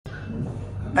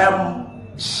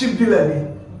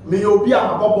Shibdilani, me obi a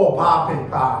bubble pa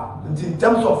in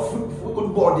terms of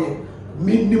football there.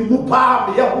 Me ni mupa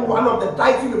me have one of the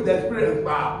title of the experience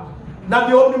pa. Na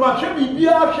the only match be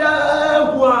a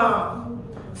share one.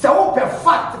 So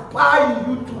fact pa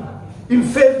in YouTube, in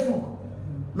Facebook.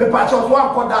 Me patch on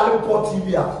one called Dalenport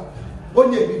TV.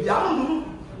 Onye bibi a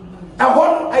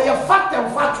one a fact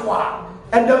and fatwa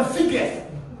and then figures.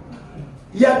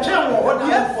 Ya chemo what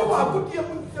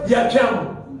ya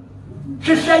chemo.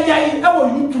 She said, "Yeah,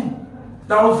 YouTube.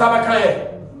 Now,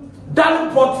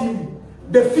 Dalenport TV,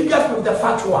 the figures with the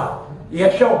fatwa. Yeah,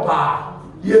 show pa.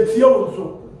 Yeah,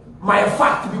 also my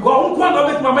fact because one of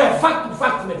it, my fact to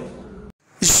fact me.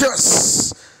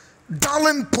 Yes,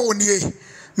 Dalenport ye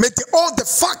make all the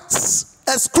facts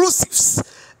exclusives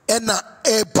and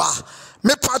eba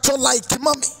me patro like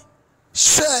mommy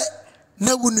share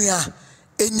na wunuya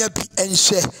enyabi and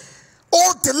share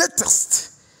all the latest.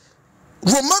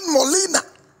 Roman Molina,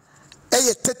 a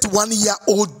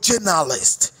 31-year-old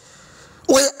journalist,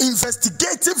 or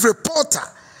investigative reporter,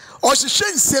 or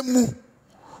Shishen Semu,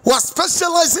 was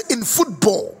specializing in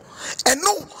football. And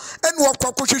no, and what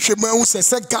Pakushimeu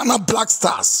says, Ghana Black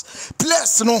Stars,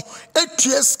 players no,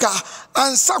 Etieska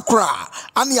and Sakura,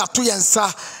 and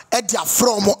Yatuyensa, Edia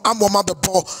from Amoma the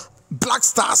ball, Black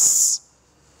Stars.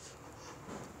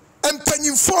 And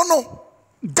penning for no,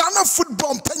 Ghana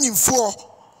football penning for.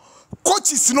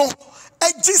 Coaches no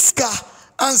Ejiska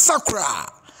and Sakura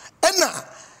ena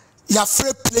ya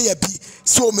free player bi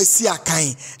so mesi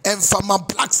akan and fama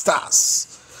Black Stars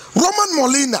Roman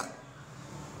Molina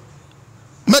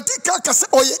medical kase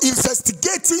oye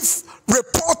investigative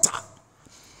reporter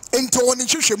into oni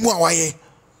hwehwemu awaye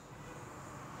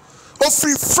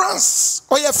ofri France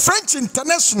oye French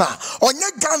international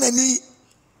onye Ghana ni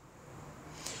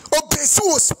obesi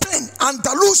wo Spain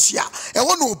Andalusia e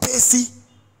wona obesi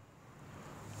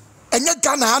enye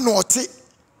Ghana anote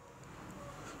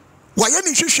waye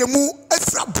ni hwehwemu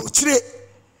afra brochire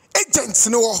agents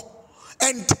ne wo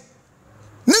and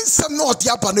ninsam no odi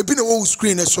aba no bi ne wo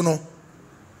screen so no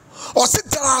or say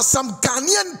there are some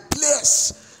Ghanaian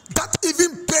players that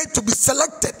even paid to be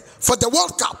selected for the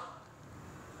World Cup,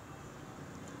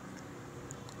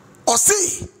 or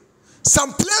see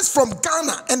some players from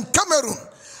Ghana and Cameroon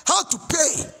how to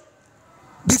pay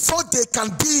before they can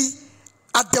be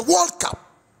at the World Cup.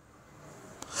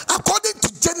 According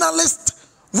to journalist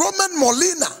Roman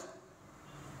Molina,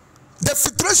 the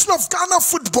Federation of Ghana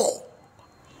Football,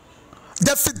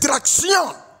 the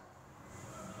Federation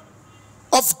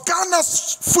of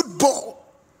Ghana's Football,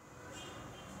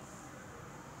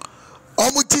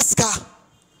 Omujiska,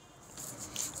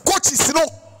 coaches no,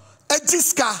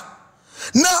 Ejiska,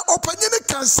 na opanyene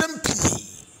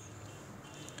kansempi.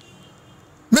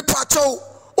 Me pacho,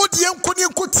 odi enkoni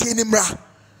enkotie ni mra,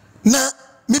 na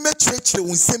me church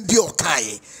unsem bi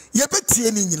okaye ye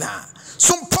betie ni nyina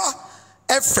sompa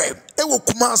FM ewo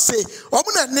Kumase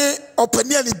omuna ne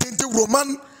opani ani dente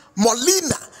Roman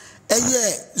Molina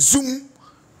eye Zoom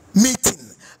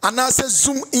meeting anase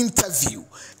Zoom interview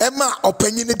ema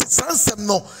opani ne sansem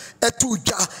no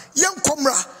etudwa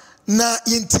yenkomra na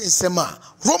yentinsema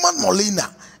Roman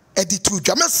Molina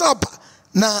editudwa mesaba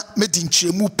na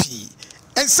medinchemu pi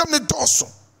ensem ne doso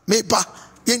meba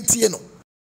yentie no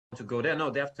to go there. No,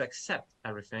 they have to accept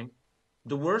everything.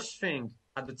 The worst thing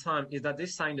at the time is that they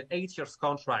signed an 8-year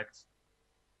contract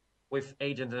with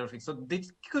agents and everything. So they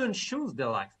couldn't choose their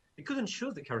life. They couldn't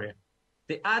choose the career.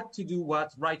 They had to do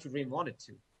what Right to Dream wanted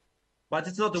to. But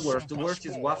it's not the worst. The worst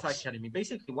is G.F.A Academy.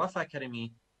 Basically, G.F.A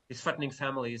Academy is threatening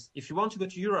families. If you want to go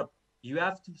to Europe, you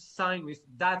have to sign with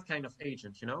that kind of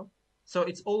agent, you know? So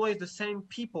it's always the same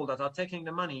people that are taking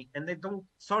the money, and they don't,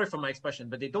 sorry for my expression,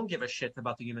 but they don't give a shit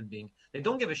about the human being. They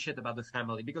don't give a shit about the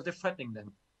family because they're threatening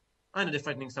them. I know they're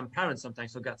threatening some parents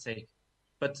sometimes, for God's sake.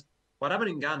 But what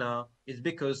happened in Ghana is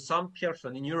because some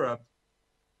person in Europe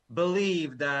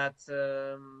believe that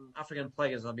African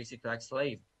players are basically like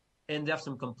slaves, and they have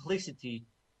some complicity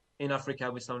in Africa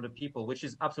with some of the people, which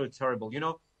is absolutely terrible. You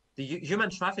know, the human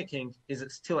trafficking is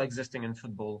still existing in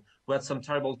football. We had some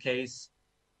terrible case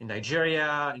in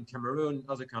Nigeria, in Cameroon,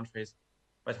 other countries,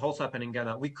 but also happened in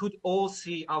Ghana. We could all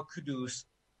see our Kudus,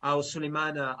 our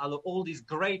Suleimana, all these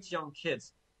great young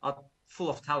kids are full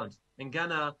of talent. And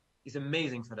Ghana is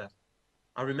amazing for that.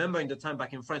 I remember in the time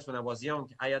back in France when I was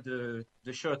young, I had the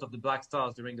shirt of the Black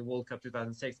Stars during the World Cup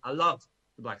 2006. I loved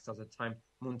the Black Stars at the time,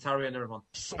 Muntari and everyone.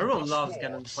 Everyone loves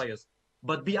Ghanaian players.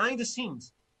 But behind the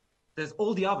scenes, there's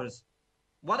all the others.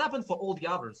 What happened for all the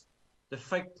others? The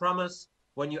fake promise,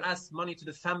 when you ask money to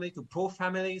the family, to poor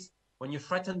families, when you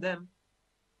threaten them.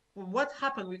 What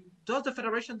happened? Does the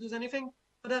federation do anything?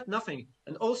 that, nothing.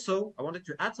 And also, I wanted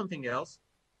to add something else,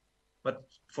 but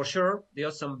for sure, there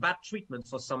was some bad treatment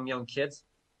for some young kids.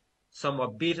 Some were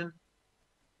beaten.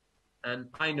 And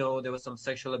I know there was some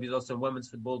sexual abuse also in women's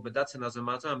football, but that's another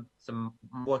matter. Some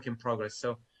work in progress.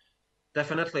 So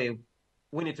definitely,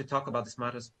 we need to talk about these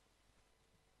matters.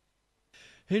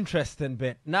 Interesting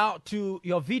bit. Now, to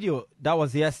your video that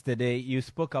was yesterday, you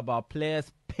spoke about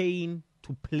players paying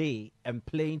to play and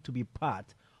playing to be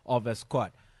part of a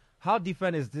squad. How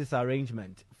different is this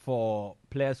arrangement for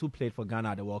players who played for Ghana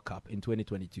at the World Cup in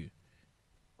 2022?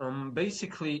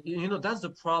 Basically, that's the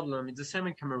problem. It's the same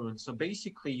in Cameroon. So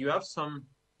basically, you have some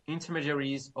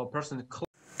intermediaries or persons.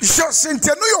 Just in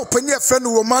your opinion, friend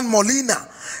Roman Molina,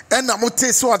 and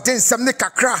Namote so against some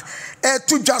Kakra,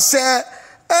 to just say,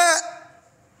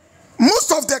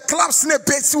 most of the clubs in the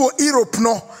base of Europe,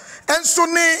 no, and so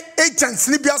ne agents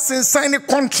Libya sign a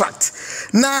contract.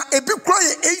 Now, a big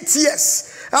cry 8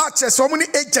 years, so many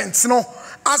agents, no,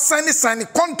 are signing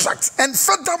contracts, and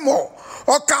furthermore,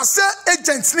 or say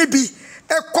agents nibi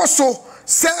e koso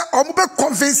say ombe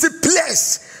convince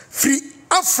players free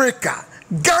Africa,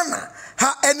 Ghana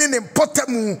ha any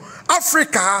important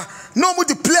Africa no mo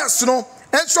the players no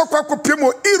and so kwa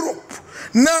kopimo Europe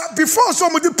na before so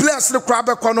mo the players no kwa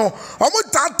be kono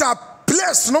omo data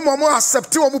players no mo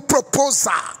accept omo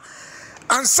proposal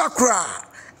and sakra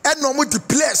and no mo the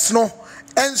players no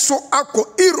and so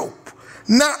ako Europe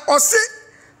na osi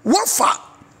wafa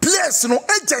players no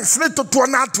agents ne to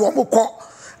na to omko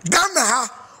Ghana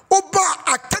ha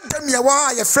oba academy wa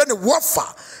ye friend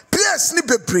wafa players ni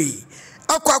bebre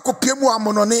akwa piemu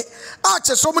amonone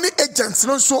ache so many agents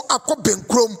no so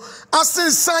akobenkrom asin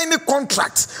sign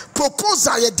contract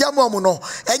proposal ye diamo no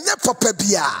enye papa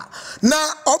bia na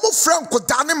omo franco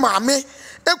dane maame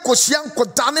ekosia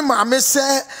nkoda ne maame se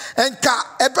enka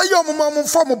ebeye omomom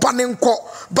form bane nko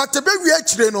but ebe wi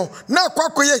akire no na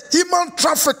akwakoye human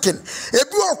trafficking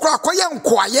ebi okwakoye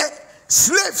nkoaye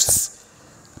slaves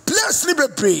players ni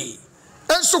bebre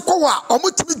enso kowa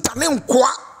omutimi dane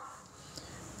nkoa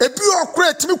ebi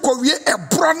okra timi kowie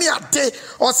ebro ne ade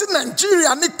o se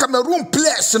Nigeria ne Cameroon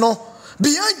players no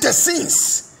behind the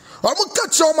scenes omuka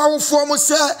chomawofo omo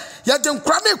se ya de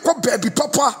nkra ne ko baby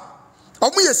papa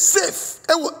omo ye safe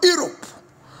e wo Europe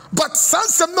but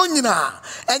sansem no nyina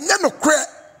enye no kre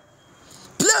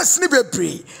players ni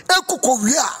bebre ekoko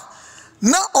wi a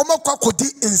na omo kwakodi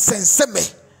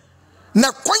insenseme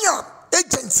na kwanya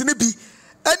agents ni bi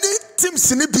any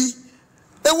teams ni bi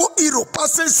e wo Europe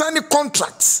sign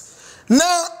contracts na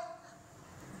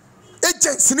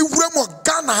agents ni wuremo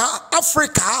Ghana ha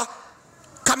Africa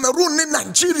Cameroon ni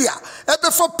Nigeria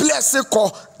ebe for players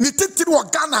ko ni titiri wo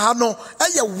Ghana ha no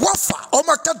eye wafa o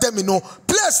academy no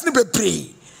players ni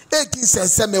bebre egin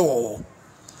senseme wo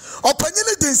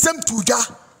opanyini din sem tuja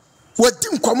wadi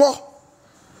nkomo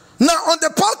now on the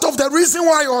part of the reason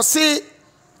why you say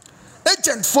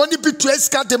agent for ni bi to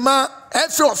eska de ma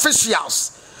every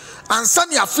officials and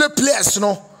some ya play players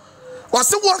no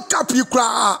was World Cup you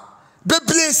kra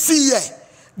bebre see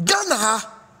Ghana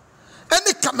ha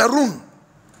any Cameroon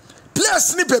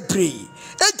players ni bebre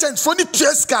agent for ni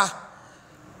treska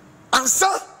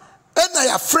ansa ena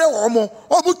ya frɛ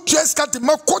omo treska de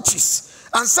ma coaches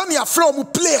ansa ni ya frɛ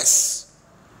omo players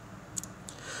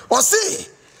or see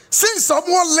since some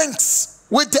more links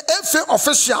with the FA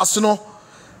officials no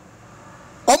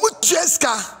omo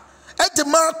treska e de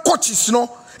ma coaches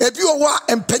no ebi owa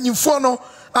empanyimfo no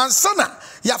ansa na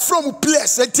ya frɛ omo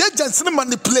players the agents ni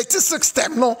manipulate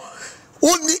system no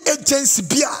only agency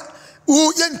bia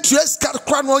o yen treska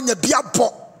kwa no nya bia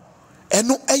bo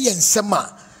eno eye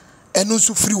nsema eno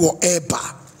so free wo eba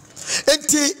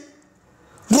enti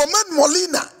Roman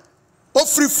Molina of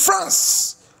free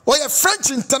France or a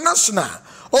French international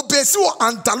or based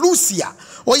on Andalusia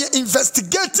or an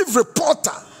investigative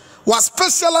reporter was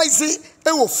specializing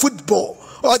in football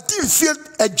or did field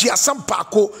a G.F.A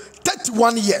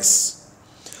 31 years.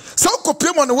 So copy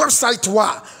on the website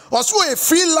also a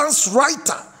freelance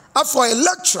writer for a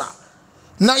lecturer.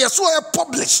 Now you saw a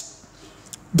published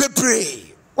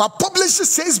Bebre or published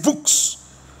 6 books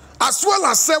as well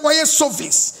as several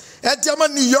service at the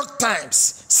New York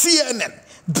Times, CNN,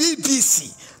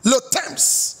 BBC, Le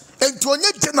Temps, and to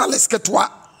any journalist ketwa.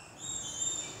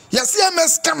 Yes,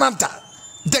 MS Canada,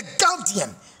 The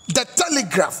Guardian, The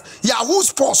Telegraph, Yahoo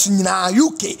Sports in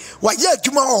UK,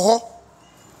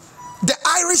 The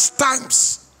Irish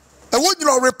Times, and when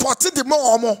you reported the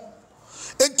more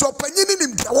into opinion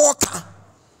in the walker,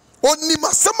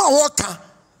 Onimasema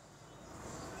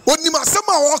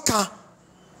Walker,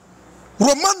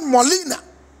 Roman Molina,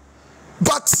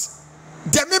 but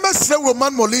the members say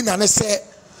Roman Molina and they say,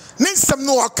 Ninsem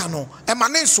no Wakano, and my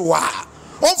name so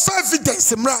on fa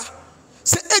evidence mra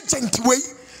say agent way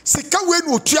sika we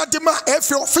no otua de ma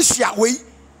efe official way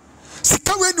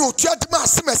sika we no otua de ma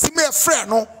asemesime efre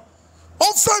no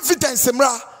on fa evidence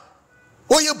mra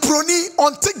oye broni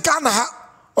on te Ghana ha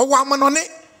o wa manone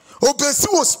obesi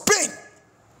wo Spain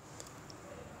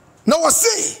na wo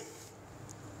say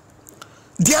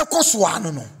dia koso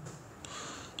anu no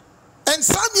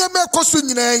ensanye me koso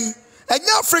nyina yi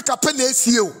enya Africa pe na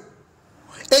esie o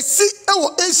esi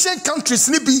ewo Asian countries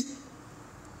ni bi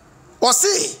o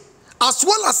say as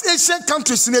well as Asian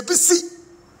countries in ABC.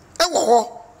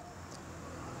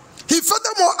 He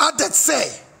furthermore added,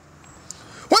 say,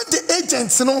 when the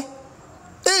agents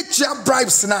HR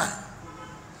bribes now,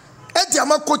 and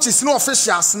the coaches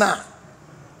officials now,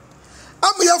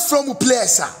 I'm here from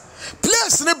players.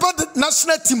 Players about the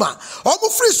national team. I'm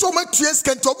free so much years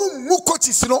can to move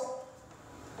coaches, no.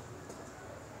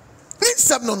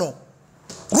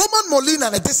 Roman Molina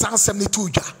and this answer me too.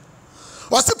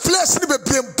 Was a place in the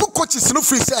brain book coaches no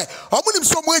free say, Omunim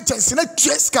so mo agents na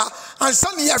Cheska and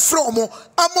Sunny from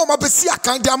Amo Mabesia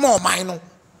kind of more mine.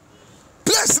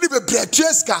 Place in the brain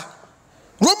Cheska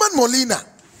Roman Molina,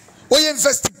 an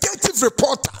investigative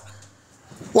reporter,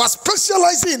 was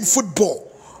specializing in football.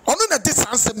 On this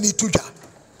answer me to ya.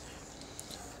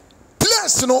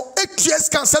 Place no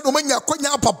Cheska said Omanya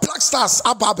Konya Black Stars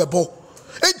Ababebo.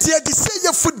 And the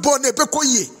say football ne beko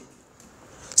ye.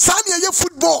 Sunny ye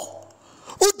football.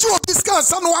 Uju this guy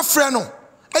son of freno.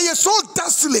 And you're so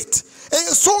desolate. And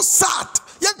you're so sad.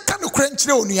 You can't crunch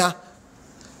unia.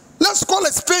 Let's call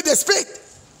a spade a spade.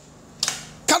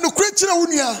 Can you crunch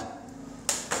unia?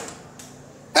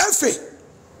 Elfie,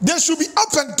 they should be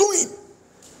up and doing.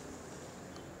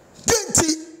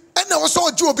 Dinty, and also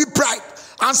Joe be bright.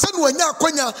 And son when ya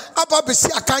quenya about the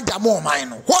sea kind of more mine.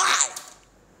 Why?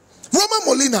 Roman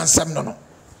Molina and Semnono.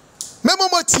 Memo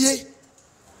Matie.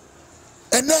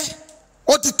 And then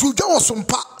what the tuja was some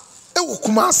pa ewo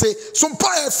Kumase some pa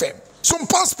FM some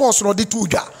passports no the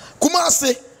tuja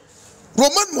Kumase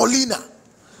Roman Molina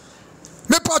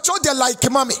me pacho de like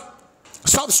mami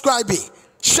subscribe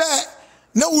share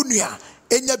na unua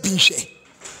enya binhwe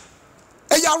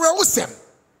eya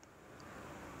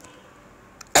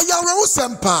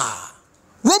rewusem pa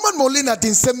Roman Molina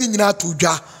din sem ni nyina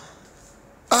tuja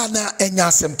ana enya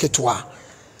asem ketwa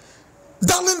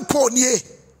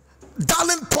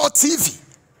Darling TV,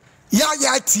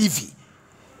 Yaya TV,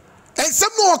 and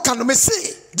some more can me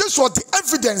say this was the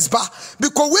evidence, but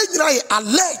because when I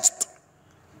alleged,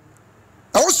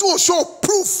 I also show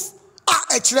proof.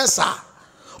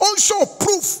 On show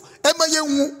proof. I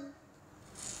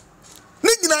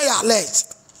alleged,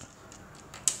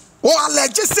 or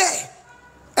alleged say,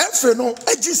 no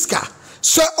ejiska,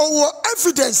 so our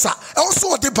evidence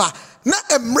also deba na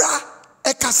emra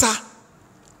ekasa.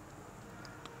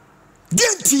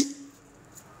 Genti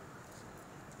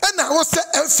and I was say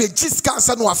FAG's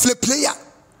cancer no a player.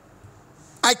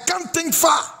 I can't think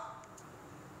far.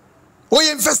 Or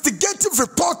investigative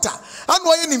reporter and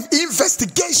or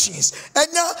investigations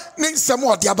and now name some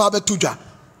more the Ababa Tuja.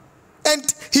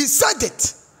 And he said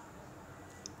it.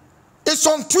 It's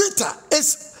on Twitter,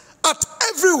 it's at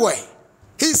everywhere.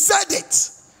 He said it.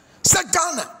 Said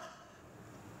Ghana.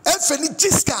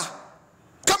 FAG's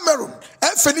Cameroon,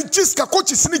 Anthony Jiska,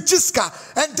 coaches in Jiska,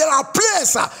 and there are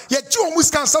players, yet Joe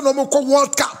Wisconsin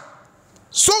World Cup.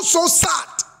 So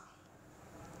sad.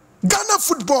 Ghana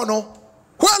football, no,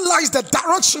 where lies the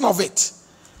direction of it?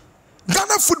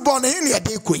 Ghana football, no, any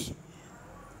day kui.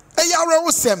 Eyara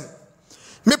Osem,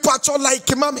 me pacho like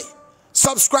mami,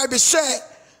 subscribe, share,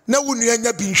 na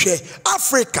unyanya bin share.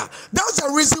 Africa, that's the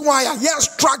reason why I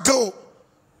struggle.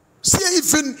 See,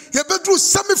 even you better do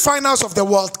semi-finals of the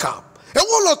World Cup. A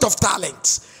whole lot of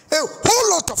talent. A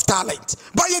whole lot of talent.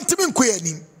 By intimate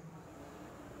queering.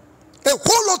 A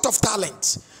whole lot of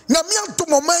talent. Namian to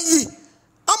Momayi.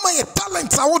 Am I a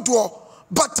talent I would do?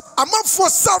 But I'm not for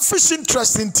selfish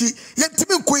interest in tea.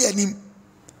 Yentimate queering.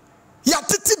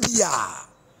 Yatitibia.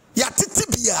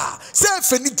 Yatitibia. Say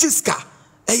Fenichiska.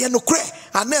 A yanokre.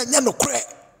 And then yanokre.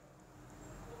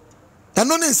 And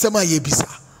no sema yebisa.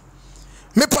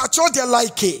 Me pacho de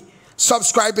like.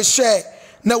 Subscribe, share.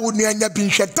 Na unyanya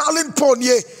binhwe Darling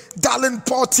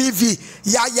Paul TV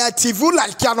Yaya TV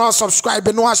like ya no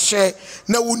subscribe no share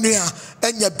na unya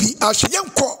enya bi ahwe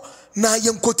yenko na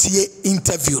yenko tie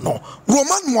interview no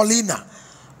Roman Molina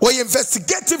or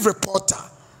investigative reporter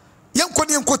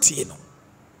yenko tie no.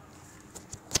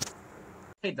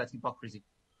 Hate that hypocrisy.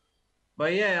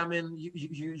 But yeah, I mean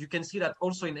you can see that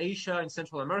also in Asia, in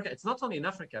Central America. It's not only in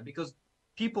Africa, because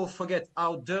people forget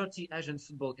how dirty Asian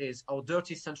football is, how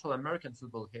dirty Central American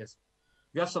football is.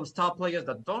 You have some star players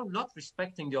that don't not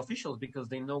respecting the officials because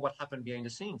they know what happened behind the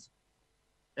scenes.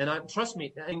 And trust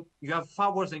me, and you have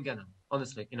far worse in Ghana,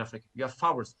 honestly, in Africa. You have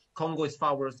far worse. Congo is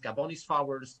far worse. Gabon is far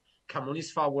worse. Cameroon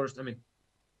is far worse. I mean,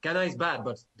 Ghana is bad,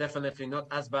 but definitely not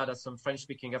as bad as some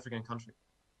French-speaking African country.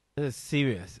 This is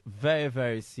serious. Very,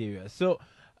 very serious. So,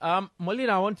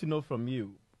 Molina, I want to know from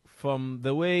you, from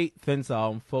the way things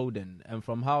are unfolding and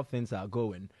from how things are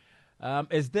going,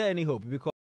 is there any hope?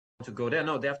 Because to go there,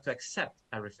 no, they have to accept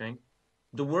everything.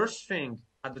 The worst thing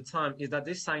at the time is that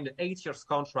they signed an 8 years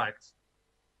contract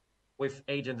with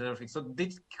agents and everything. So they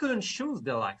couldn't choose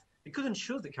their life. They couldn't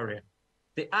choose the career.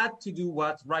 They had to do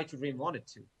what Right to Dream wanted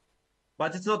to.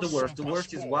 But it's not the worst. The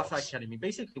worst is G.F.A Academy.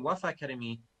 Basically, G.F.A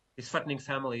Academy is threatening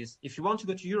families. If you want to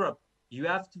go to Europe, you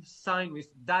have to sign with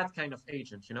that kind of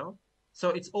agent, you know? So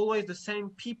it's always the same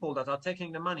people that are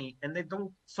taking the money, and they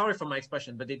don't, sorry for my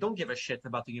expression, but they don't give a shit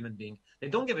about the human being. They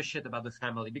don't give a shit about the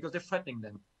family because they're threatening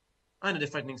them. I know they're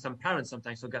threatening some parents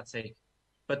sometimes, for God's sake.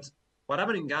 But what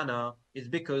happened in Ghana is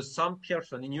because some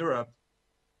person in Europe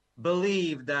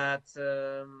believe that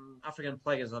African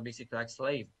players are basically like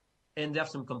slaves, and they have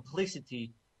some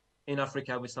complicity in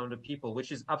Africa with some of the people,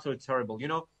 which is absolutely terrible. You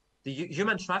know, the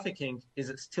human trafficking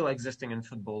is still existing in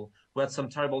football. We had some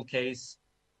terrible case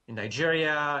in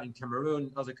Nigeria, in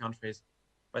Cameroon, other countries,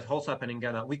 but also happened in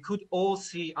Ghana. We could all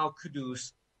see how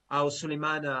Kudus, how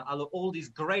Suleimana, how all these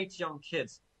great young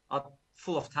kids are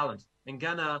full of talent. And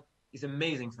Ghana is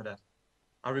amazing for that.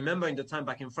 I remember in the time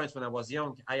back in France when I was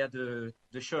young, I had the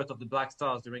shirt of the Black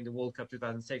Stars during the World Cup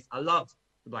 2006. I loved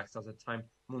the Black Stars at the time,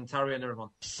 Muntari and everyone.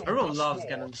 Everyone loves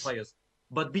Ghanaian players.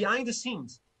 But behind the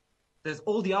scenes, there's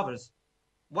all the others.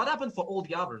 What happened for all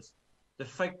the others? The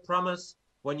fake promise,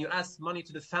 when you ask money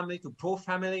to the family, to poor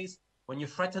families, when you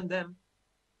threaten them.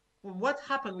 What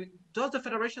happened? Does the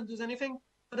federation do anything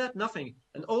for that? Nothing.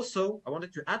 And also, I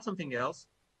wanted to add something else.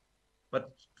 But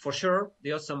for sure,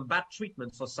 there was some bad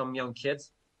treatment for some young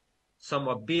kids. Some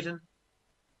were beaten.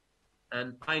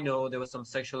 And I know there was some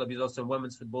sexual abuse also in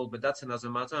women's football, but that's another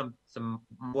matter. Some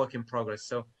work in progress.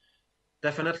 So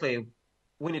definitely,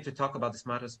 we need to talk about these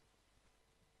matters.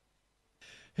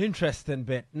 Interesting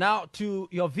bit. Now, to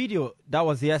your video that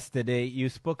was yesterday, you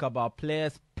spoke about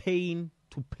players paying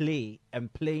to play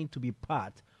and playing to be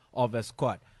part of a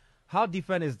squad. How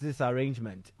different is this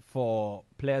arrangement for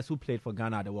players who played for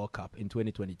Ghana at the World Cup in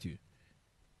 2022?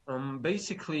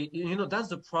 Basically, you know, that's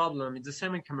the problem. It's the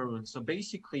same in Cameroon. So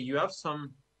basically, you have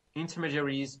some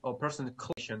intermediaries or person in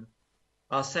coalition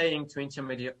are saying to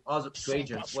to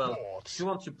agents, well, if you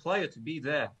want your player to be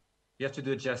there, you have to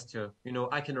do a gesture. You know,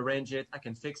 I can arrange it, I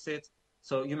can fix it.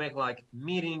 So you make like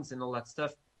meetings and all that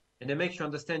stuff. And they make you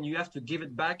understand you have to give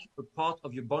it back a part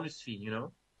of your bonus fee, you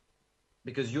know?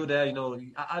 Because you're there, you know,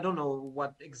 I don't know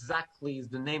what exactly is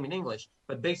the name in English,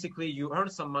 but basically you earn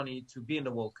some money to be in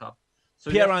the World Cup. So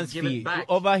appearance fee.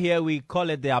 Over here, we call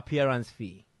it the appearance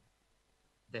fee.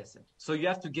 That's it. So you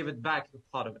have to give it back, a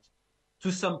part of it,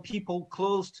 to some people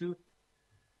close to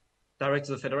direct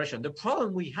to the federation. The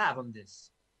problem we have on this,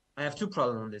 I have two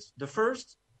problems on this. The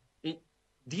first,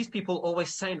 these people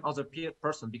always send other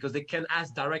person because they can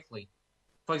ask directly.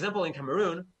 For example, in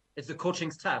Cameroon, it's the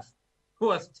coaching staff who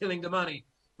are stealing the money,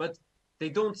 but they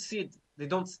don't see it. They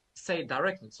don't say it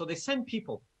directly. So they send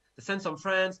people. They send some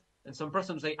friends and some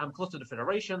person say, I'm close to the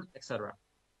federation, etc.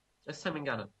 That's same in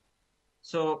Ghana.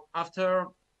 So after,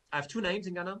 I have two names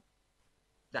in Ghana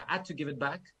that had to give it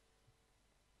back,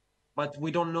 but we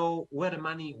don't know where the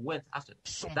money went after.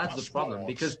 That's the problem,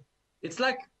 because it's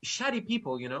like shady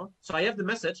people, you know? So I have the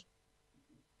message.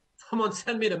 Someone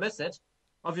sent me the message.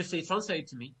 Obviously, translate it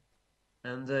to me.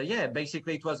 And yeah,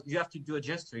 basically it was, you have to do a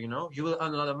gesture, you know? You will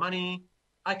earn a lot of money.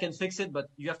 I can fix it, but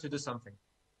you have to do something.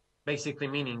 Basically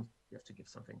meaning you have to give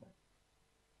something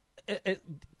back.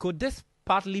 Could this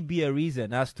partly be a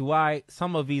reason as to why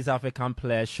some of these African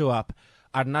players show up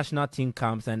at national team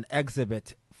camps and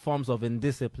exhibit forms of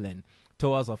indiscipline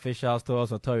towards officials,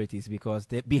 towards authorities, because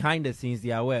behind the scenes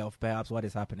they are aware of perhaps what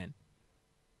is happening?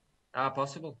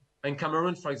 Possible. In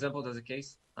Cameroon, for example, there's a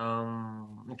case.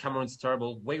 In Cameroon, it's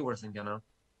terrible, way worse than Ghana.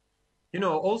 You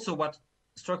know, also what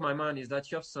struck my mind is that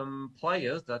you have some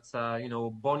players that's, you know,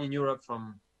 born in Europe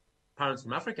from parents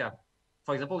from Africa.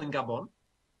 For example, in Gabon.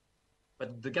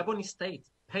 But the Gabonese state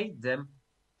paid them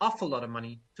awful lot of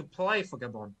money to play for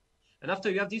Gabon. And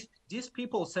after you have these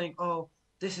people saying, oh,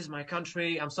 this is my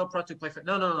country, I'm so proud to play for...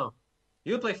 No.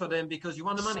 You play for them because you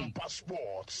want the money.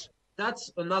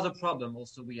 That's another problem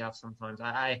also we have sometimes.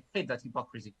 I hate that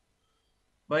hypocrisy.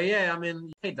 But yeah, I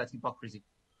mean,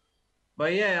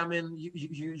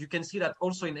 you can see that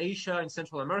also in Asia, in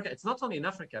Central America. It's not only in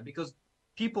Africa, because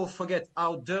people forget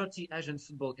how dirty Asian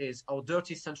football is, how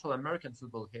dirty Central American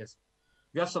football is.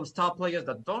 You have some star players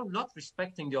that don't not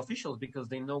respecting the officials because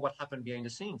they know what happened behind the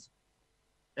scenes.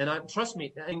 And trust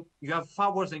me, you have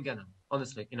far worse in Ghana,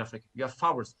 honestly, in Africa. You have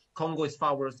far worse. Congo is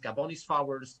far worse, Gabon is far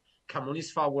worse, Cameroon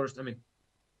is far worse. I mean,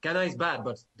 Ghana is bad,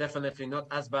 but definitely not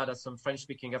as bad as some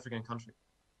French-speaking African country.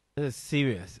 This is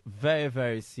serious, very,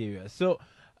 very serious. So,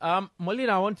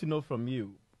 Molina, I want to know from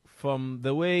you, from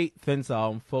the way things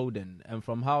are unfolding and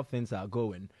from how things are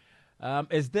going,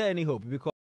 is there any hope?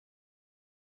 Because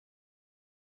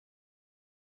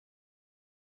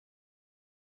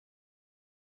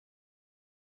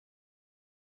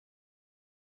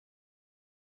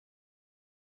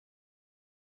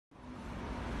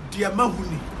dear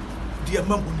Mahuni,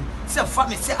 say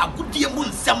funny, say a good dear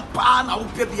moon, some pan, I will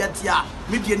pay the atia,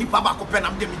 media ni papa copen,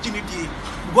 I'm the virginity,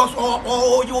 because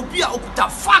all you'll be able to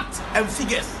fact and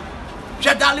figures.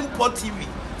 Darling Port TV,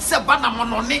 say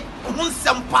Banamononi,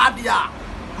 some padia,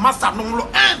 Master Nolo,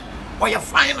 and or your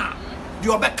final, the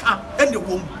Obeka and the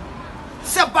womb.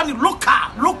 Say Bunny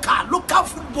local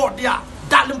football there,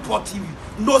 Darling Port TV,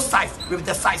 no size with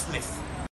the sizeness.